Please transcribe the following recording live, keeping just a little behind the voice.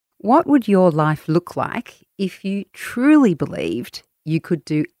What would your life look like if you truly believed you could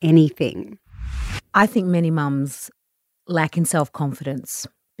do anything? I think many mums lack in self-confidence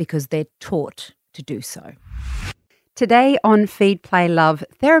because they're taught to do so. Today on Feed, Play, Love,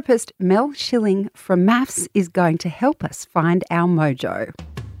 therapist Mel Schilling from MAFS is going to help us find our mojo.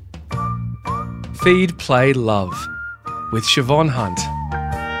 Feed, Play, Love with Siobhan Hunt.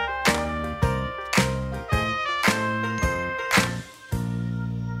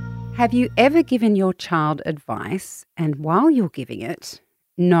 Have you ever given your child advice and while you're giving it,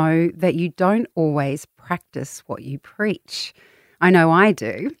 know that you don't always practice what you preach? I know I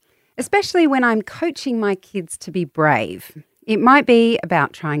do, especially when I'm coaching my kids to be brave. It might be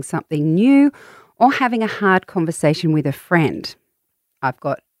about trying something new or having a hard conversation with a friend. I've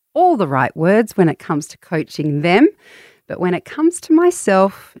got all the right words when it comes to coaching them, but when it comes to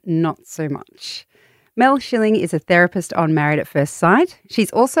myself, not so much. Mel Schilling is a therapist on Married at First Sight.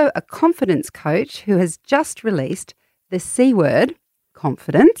 She's also a confidence coach who has just released the C word,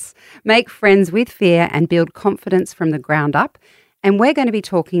 confidence, make friends with fear and build confidence from the ground up. And we're going to be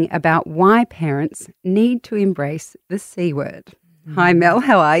talking about why parents need to embrace the C word. Hi, Mel.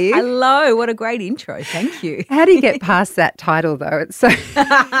 How are you? Hello. What a great intro. Thank you. How do you get past that title, though? It's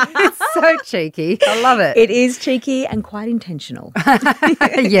so cheeky. I love it. It is cheeky and quite intentional.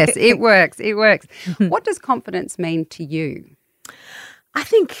 Yes, it works. It works. What does confidence mean to you? I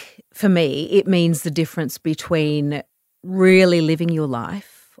think for me, it means the difference between really living your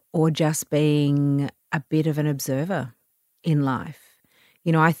life or just being a bit of an observer in life.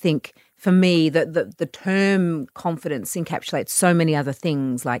 You know, I think for me the term confidence encapsulates so many other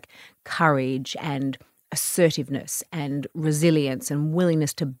things like courage and assertiveness and resilience and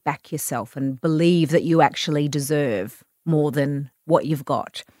willingness to back yourself and believe that you actually deserve more than what you've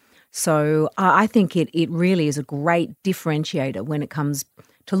got. So I think it really is a great differentiator when it comes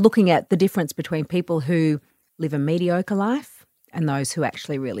to looking at the difference between people who live a mediocre life and those who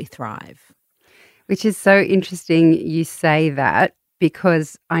actually really thrive. Which is so interesting you say that,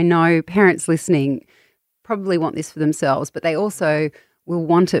 because I know parents listening probably want this for themselves, but they also will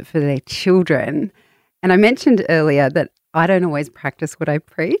want it for their children. And I mentioned earlier that I don't always practice what I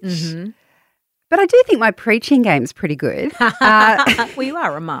preach, but I do think my preaching game's pretty good. Well, you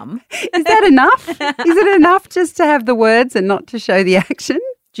are a mum. Is that enough? Is it enough just to have the words and not to show the action?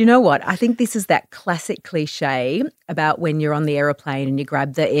 Do you know what? I think this is that classic cliche about when you're on the aeroplane and you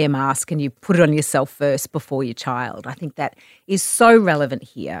grab the air mask and you put it on yourself first before your child. I think that is so relevant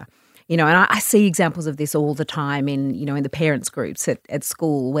here. You know, and I see examples of this all the time in the parents groups at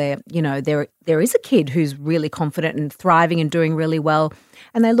school where, there is a kid who's really confident and thriving and doing really well,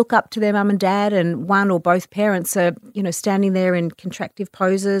 and they look up to their mum and dad, and one or both parents are, standing there in contractive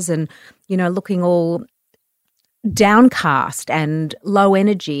poses and, looking all downcast and low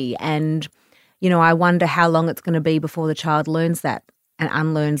energy. And, I wonder how long it's going to be before the child learns that and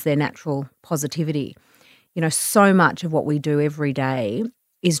unlearns their natural positivity. So much of what we do every day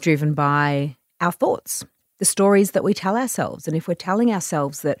is driven by our thoughts, the stories that we tell ourselves. And if we're telling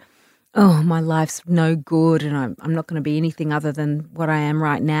ourselves that, oh, my life's no good and I'm not going to be anything other than what I am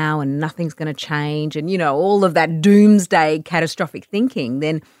right now and nothing's going to change and, all of that doomsday catastrophic thinking,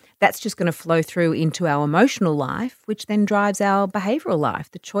 then that's just going to flow through into our emotional life, which then drives our behavioural life,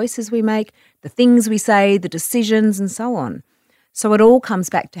 the choices we make, the things we say, the decisions and so on. So it all comes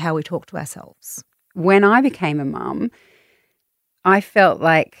back to how we talk to ourselves. When I became a mum, I felt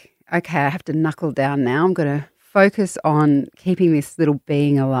like, okay, I have to knuckle down now. I'm going to focus on keeping this little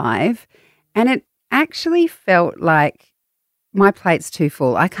being alive. And it actually felt like my plate's too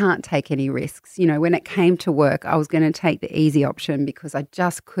full. I can't take any risks. When it came to work, I was going to take the easy option because I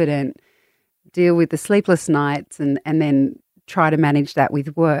just couldn't deal with the sleepless nights and then try to manage that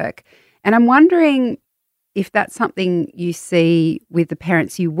with work. And I'm wondering if that's something you see with the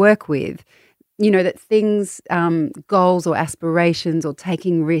parents you work with, that things, goals or aspirations or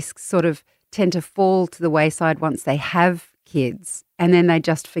taking risks sort of tend to fall to the wayside once they have kids, and then they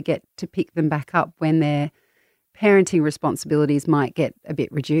just forget to pick them back up when their parenting responsibilities might get a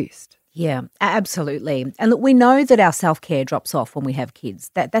bit reduced. Yeah, absolutely. And look, we know that our self-care drops off when we have kids.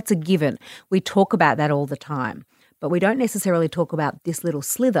 That's a given. We talk about that all the time, but we don't necessarily talk about this little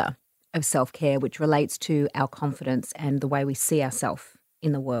slither of self-care which relates to our confidence and the way we see ourselves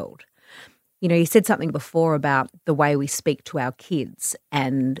in the world. You said something before about the way we speak to our kids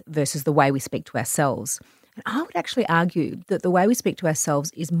and versus the way we speak to ourselves. And I would actually argue that the way we speak to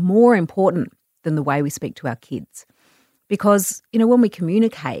ourselves is more important than the way we speak to our kids. Because, when we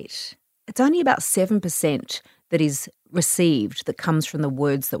communicate, it's only about 7% that is received that comes from the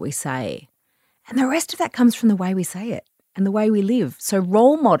words that we say. And the rest of that comes from the way we say it. and the way we live. So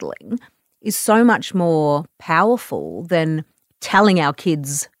role modelling is so much more powerful than telling our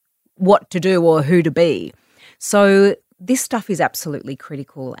kids what to do or who to be. So this stuff is absolutely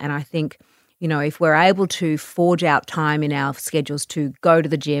critical. And I think, if we're able to forge out time in our schedules to go to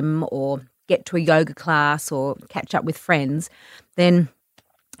the gym or get to a yoga class or catch up with friends, then,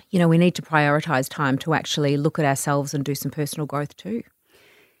 we need to prioritise time to actually look at ourselves and do some personal growth too.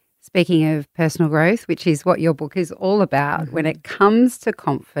 Speaking of personal growth, which is what your book is all about, when it comes to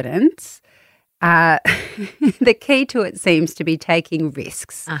confidence, the key to it seems to be taking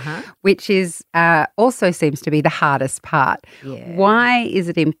risks, which is also seems to be the hardest part. Yeah. Why is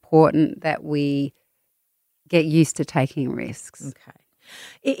it important that we get used to taking risks? Okay.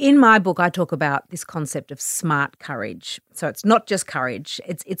 In my book, I talk about this concept of smart courage. So it's not just courage.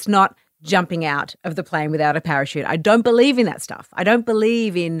 It's not jumping out of the plane without a parachute. I don't believe in that stuff. I don't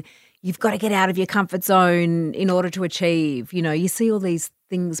believe in you've got to get out of your comfort zone in order to achieve. You see all these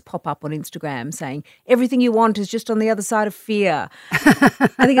things pop up on Instagram saying everything you want is just on the other side of fear.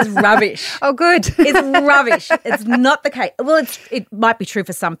 I think it's rubbish. Oh, good. It's rubbish. It's not the case. Well, it might be true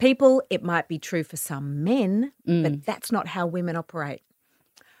for some people. It might be true for some men, but that's not how women operate.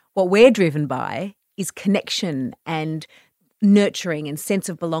 What we're driven by is connection and nurturing and sense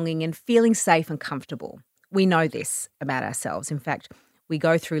of belonging and feeling safe and comfortable. We know this about ourselves. In fact, we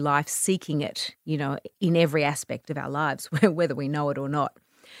go through life seeking it, in every aspect of our lives, whether we know it or not.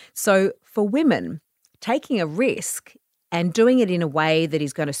 So for women, taking a risk and doing it in a way that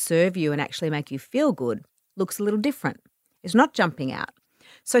is going to serve you and actually make you feel good looks a little different. It's not jumping out.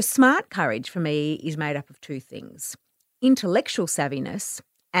 So smart courage for me is made up of two things: intellectual savviness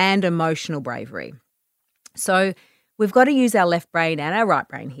and emotional bravery. So we've got to use our left brain and our right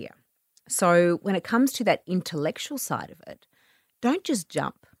brain here. So when it comes to that intellectual side of it, don't just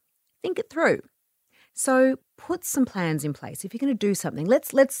jump. Think it through. So put some plans in place. If you're going to do something,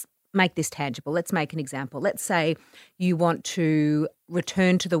 let's make this tangible. Let's make an example. Let's say you want to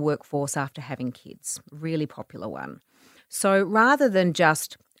return to the workforce after having kids. Really popular one. So rather than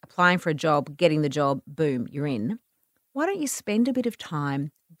just applying for a job, getting the job, boom, you're in, why don't you spend a bit of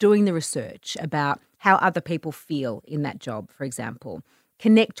time doing the research about how other people feel in that job, for example?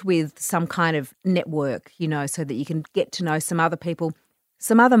 Connect with some kind of network, so that you can get to know some other people,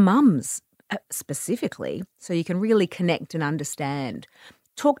 some other mums specifically, so you can really connect and understand.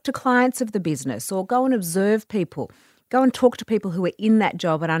 Talk to clients of the business or go and observe people. Go and talk to people who are in that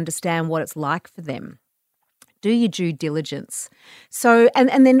job and understand what it's like for them. Do your due diligence. So,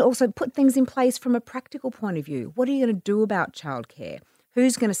 and then also put things in place from a practical point of view. What are you going to do about childcare?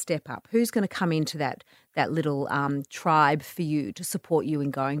 Who's going to step up? Who's going to come into that little tribe for you to support you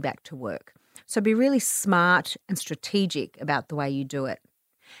in going back to work? So be really smart and strategic about the way you do it.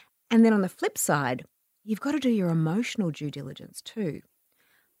 And then on the flip side, you've got to do your emotional due diligence too.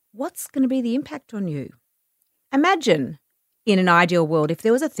 What's going to be the impact on you? Imagine, in an ideal world, if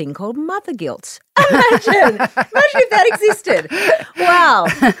there was a thing called mother guilt. Imagine if that existed. Wow.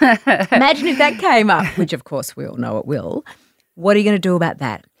 Imagine if that came up, which of course we all know it will. What are you going to do about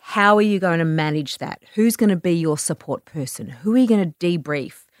that? How are you going to manage that? Who's going to be your support person? Who are you going to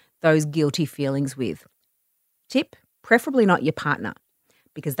debrief those guilty feelings with? Tip, preferably not your partner,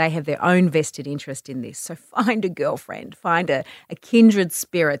 because they have their own vested interest in this. So find a girlfriend, find a kindred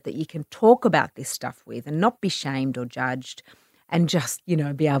spirit that you can talk about this stuff with and not be shamed or judged, and just,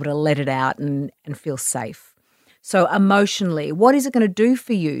 be able to let it out and feel safe. So emotionally, what is it going to do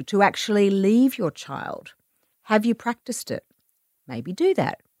for you to actually leave your child? Have you practiced it? Maybe do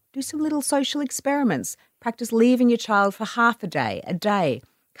that. Do some little social experiments. Practice leaving your child for half a day,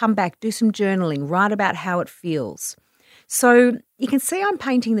 come back, do some journaling, write about how it feels. So you can see I'm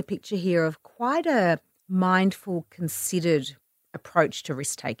painting the picture here of quite a mindful, considered approach to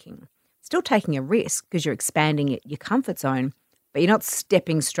risk-taking. Still taking a risk because you're expanding your comfort zone, but you're not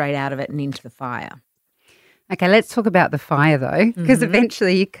stepping straight out of it and into the fire. Okay, let's talk about the fire though, because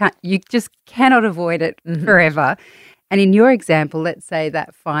eventually you just cannot avoid it forever. And in your example, let's say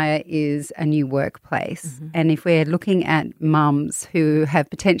that fire is a new workplace. And if we're looking at mums who have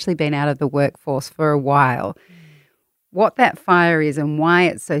potentially been out of the workforce for a while, what that fire is and why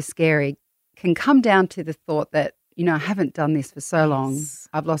it's so scary can come down to the thought that, I haven't done this for so long.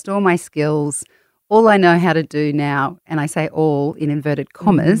 I've lost all my skills. All I know how to do now, and I say all in inverted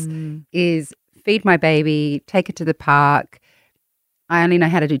commas, is feed my baby, take her to the park. I only know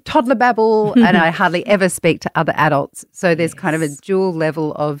how to do toddler babble and I hardly ever speak to other adults. So there's kind of a dual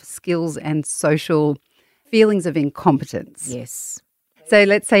level of skills and social feelings of incompetence. Yes. So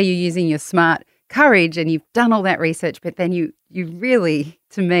let's say you're using your smart courage and you've done all that research, but then you really,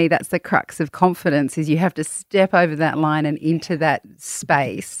 to me, that's the crux of confidence, is you have to step over that line and into that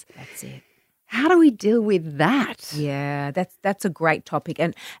space. That's it. How do we deal with that? Yeah, that's a great topic.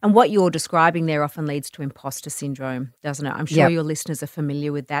 And what you're describing there often leads to imposter syndrome, doesn't it? I'm sure your listeners are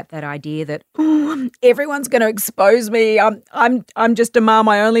familiar with that idea that everyone's going to expose me. I'm just a mum.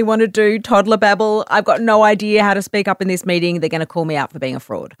 I only want to do toddler babble. I've got no idea how to speak up in this meeting. They're going to call me out for being a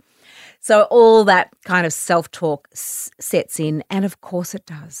fraud. So all that kind of self-talk sets in, and of course it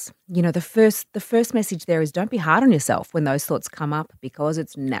does. You know, the first message there is don't be hard on yourself when those thoughts come up, because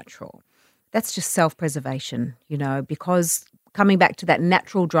it's natural. That's just self-preservation, you know, because coming back to that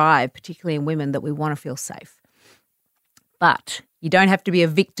natural drive, particularly in women, that we want to feel safe. But you don't have to be a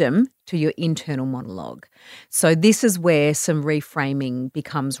victim to your internal monologue. So this is where some reframing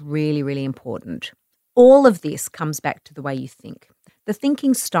becomes really, really important. All of this comes back to the way you think. The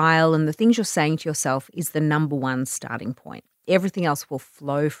thinking style and the things you're saying to yourself is the number one starting point. Everything else will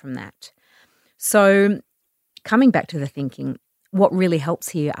flow from that. So coming back to the thinking, what really helps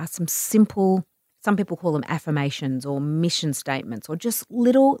here are some simple, some people call them affirmations or mission statements, or just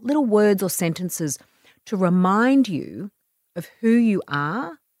little words or sentences to remind you of who you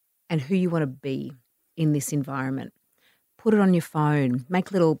are and who you want to be in this environment. Put it on your phone,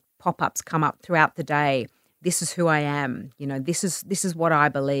 make little pop-ups come up throughout the day. This is who I am. You know, this is what I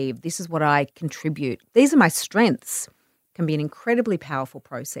believe. This is what I contribute. These are my strengths. It can be an incredibly powerful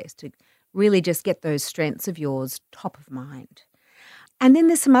process to really just get those strengths of yours top of mind. And then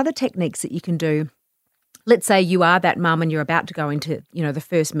there's some other techniques that you can do. Let's say you are that mum and you're about to go into, you know, the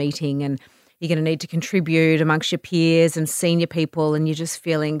first meeting, and you're going to need to contribute amongst your peers and senior people, and you're just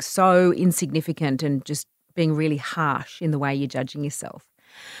feeling so insignificant and just being really harsh in the way you're judging yourself.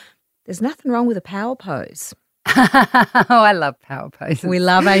 There's nothing wrong with a power pose. Oh, I love power poses. We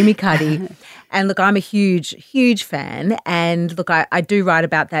love Amy Cuddy. And look, I'm a huge, huge fan. And look, I do write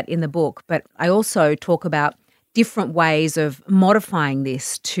about that in the book, but I also talk about different ways of modifying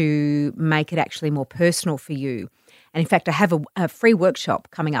this to make it actually more personal for you. And in fact, I have a free workshop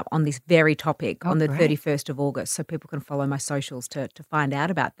coming up on this very topic on the 31st of August, so people can follow my socials to find out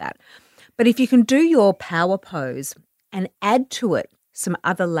about that. But if you can do your power pose and add to it some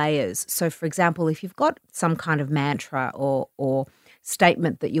other layers. So, for example, if you've got some kind of mantra or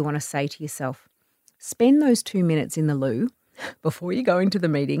statement that you want to say to yourself, spend those 2 minutes in the loo before you go into the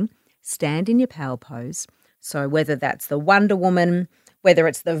meeting, stand in your power pose. So whether that's the Wonder Woman, whether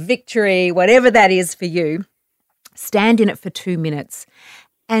it's the victory, whatever that is for you, stand in it for 2 minutes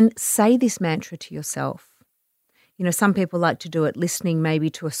and say this mantra to yourself. You know, some people like to do it listening maybe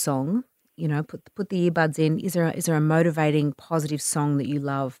to a song. You know, put the earbuds in. Is there a motivating, positive song that you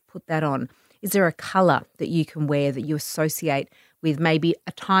love? Put that on. Is there a colour that you can wear that you associate with maybe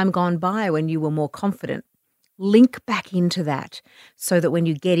a time gone by when you were more confident? Link back into that so that when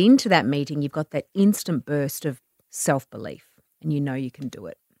you get into that meeting, you've got that instant burst of self-belief and you know you can do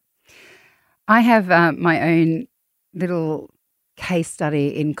it. I have my own little case study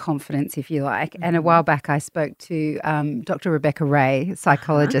in confidence, if you like. And a while back I spoke to Dr. Rebecca Ray,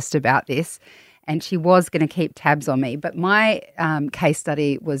 psychologist, about this, and she was going to keep tabs on me. But my case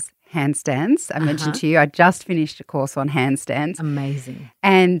study was handstands. I mentioned to you, I just finished a course on handstands. Amazing.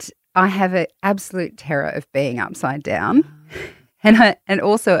 And I have an absolute terror of being upside down and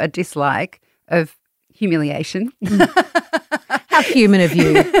also a dislike of humiliation. How human of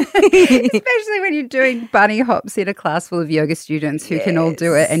you. Especially when you're doing bunny hops in a class full of yoga students who can all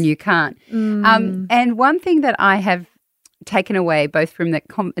do it and you can't. And one thing that I have taken away both from the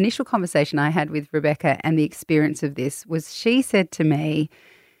initial conversation I had with Rebecca and the experience of this was she said to me,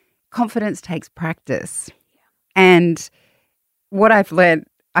 confidence takes practice. And what I've learned,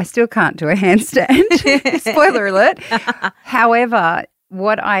 I still can't do a handstand. Spoiler alert. However,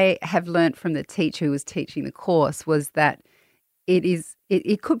 what I have learned from the teacher who was teaching the course was that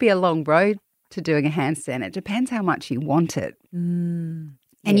it could be a long road to doing a handstand. It depends how much you want it. And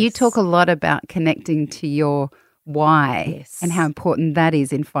you talk a lot about connecting to your why and how important that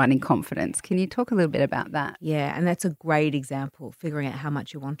is in finding confidence. Can you talk a little bit about that? Yeah, and that's a great example, figuring out how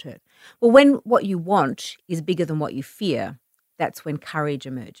much you want it. Well, when what you want is bigger than what you fear, that's when courage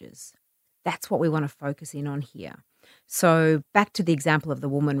emerges. That's what we want to focus in on here. So back to the example of the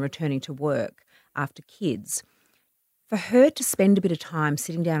woman returning to work after kids. For her to spend a bit of time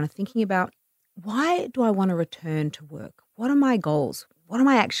sitting down and thinking about, why do I want to return to work? What are my goals? What am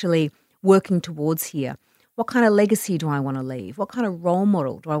I actually working towards here? What kind of legacy do I want to leave? What kind of role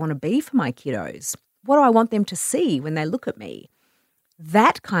model do I want to be for my kiddos? What do I want them to see when they look at me?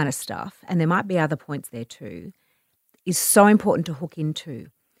 That kind of stuff, and there might be other points there too, is so important to hook into,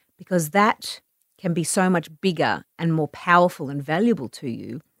 because that can be so much bigger and more powerful and valuable to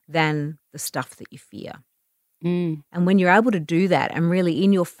you than the stuff that you fear. Mm. And when you're able to do that and really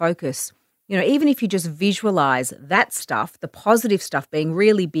in your focus, even if you just visualize that stuff, the positive stuff being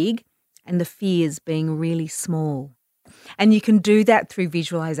really big and the fears being really small. And you can do that through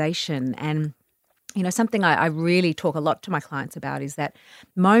visualization. And, something I really talk a lot to my clients about is that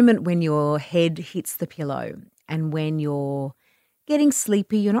moment when your head hits the pillow and when you're getting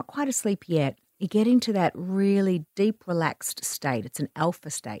sleepy, you're not quite asleep yet, you get into that really deep, relaxed state. It's an alpha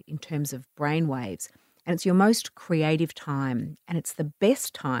state in terms of brain waves. And it's your most creative time. And it's the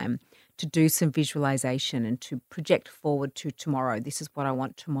best time to do some visualization and to project forward to tomorrow. This is what I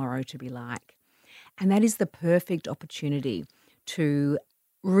want tomorrow to be like. And that is the perfect opportunity to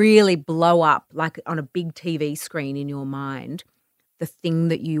really blow up, like on a big TV screen in your mind, the thing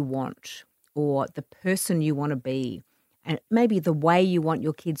that you want or the person you want to be, and maybe the way you want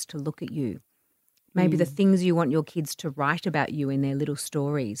your kids to look at you, maybe the things you want your kids to write about you in their little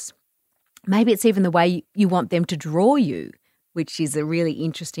stories. Maybe it's even the way you want them to draw you, which is a really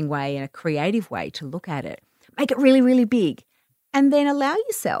interesting way and a creative way to look at it. Make it really, really big. And then allow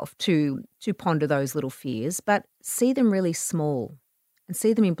yourself to ponder those little fears, but see them really small and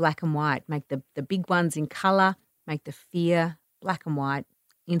see them in black and white. Make the big ones in colour, make the fear black and white,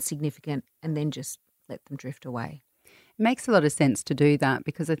 insignificant, and then just let them drift away. It makes a lot of sense to do that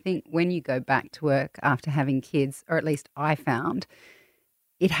because I think when you go back to work after having kids, or at least I found,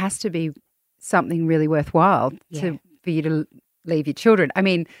 it has to be something really worthwhile for you to leave your children. I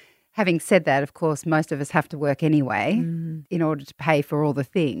mean, having said that, of course, most of us have to work anyway in order to pay for all the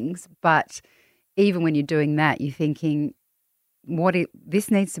things. But even when you're doing that, you're thinking, this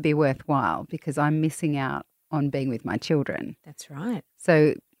needs to be worthwhile because I'm missing out on being with my children. That's right.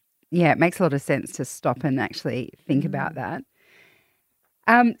 So, yeah, it makes a lot of sense to stop and actually think about that.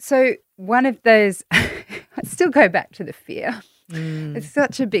 So one of those, I still go back to the fear. It's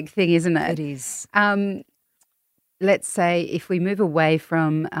such a big thing, isn't it? It is. Let's say if we move away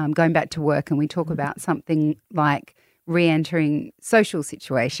from going back to work and we talk about something like re-entering social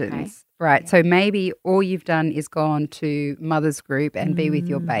situations, right? Yeah. So maybe all you've done is gone to mother's group and be with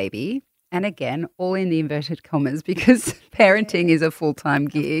your baby. And again, all in the inverted commas because parenting is a full-time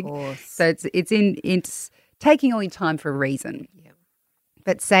gig. Of course. So it's taking all your time for a reason. Yep.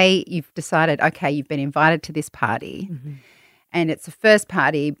 But say you've decided, okay, you've been invited to this party and it's the first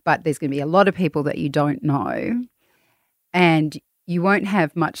party, but there's going to be a lot of people that you don't know and you won't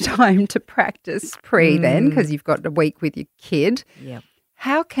have much time to practice then because you've got a week with your kid. Yep.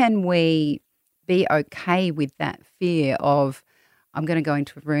 How can we be okay with that fear of I'm going to go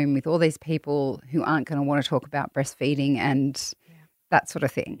into a room with all these people who aren't going to want to talk about breastfeeding and that sort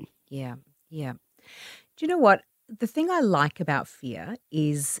of thing? Yeah, yeah. Do you know what? The thing I like about fear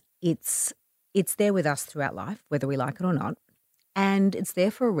is it's there with us throughout life, whether we like it or not, and it's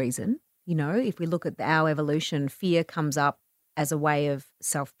there for a reason. If we look at our evolution, fear comes up as a way of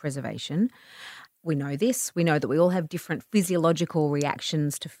self-preservation. We know this. We know that we all have different physiological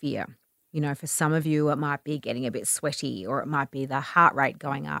reactions to fear. For some of you, it might be getting a bit sweaty or it might be the heart rate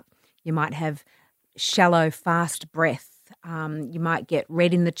going up. You might have shallow, fast breath. You might get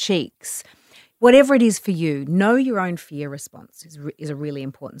red in the cheeks. Whatever it is for you, know your own fear response is a really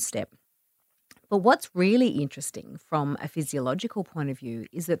important step. But what's really interesting from a physiological point of view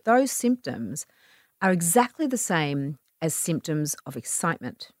is that those symptoms are exactly the same as symptoms of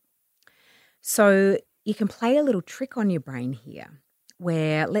excitement. So you can play a little trick on your brain here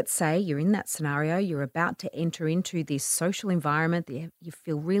where, let's say you're in that scenario, you're about to enter into this social environment, you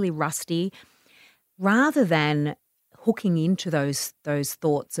feel really rusty, rather than hooking into those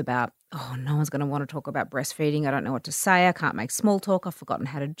thoughts about, oh, no one's going to want to talk about breastfeeding, I don't know what to say, I can't make small talk, I've forgotten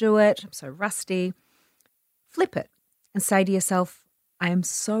how to do it, I'm so rusty. Flip it and say to yourself, I am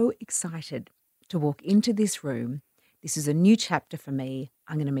so excited to walk into this room. This is a new chapter for me.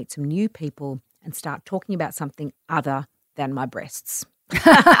 I'm going to meet some new people and start talking about something other than my breasts.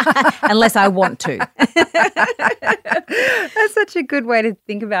 Unless I want to. That's such a good way to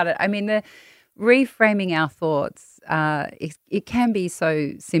think about it. I mean, the reframing our thoughts, it can be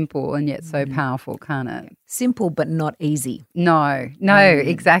so simple and yet so powerful, can't it? Simple but not easy. No,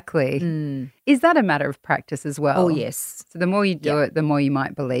 exactly. Is that a matter of practice as well? Oh, yes. So the more you do it, the more you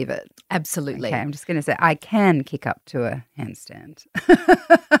might believe it. Absolutely. Okay, I'm just going to say I can kick up to a handstand.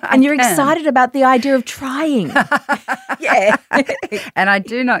 And you're excited about the idea of trying. Yeah. And I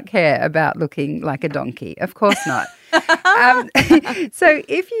do not care about looking like a donkey. Of course not. So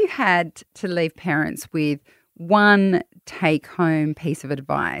if you had to leave parents with one take-home piece of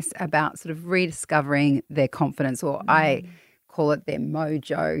advice about sort of rediscovering their confidence, or I call it their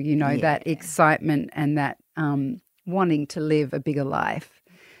mojo, Yeah. that excitement and that wanting to live a bigger life.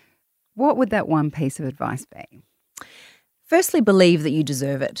 What would that one piece of advice be? Firstly, believe that you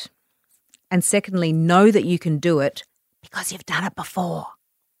deserve it. And secondly, know that you can do it because you've done it before.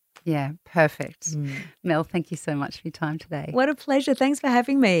 Yeah, perfect. Mel, thank you so much for your time today. What a pleasure. Thanks for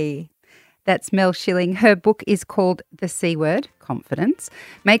having me. That's Mel Schilling. Her book is called The C Word, Confidence.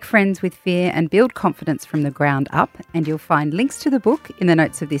 Make friends with fear and build confidence from the ground up. And you'll find links to the book in the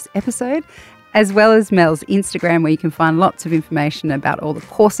notes of this episode, as well as Mel's Instagram, where you can find lots of information about all the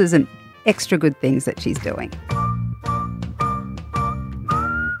courses and extra good things that she's doing.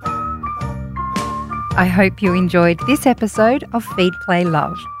 I hope you enjoyed this episode of Feed, Play,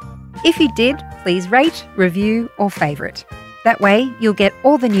 Love. If you did, please rate, review or favourite. That way you'll get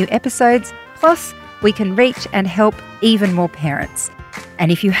all the new episodes, plus we can reach and help even more parents.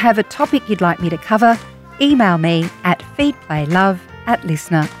 And if you have a topic you'd like me to cover, email me at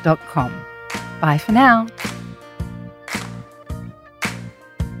feedplaylove@listener.com. Bye for now.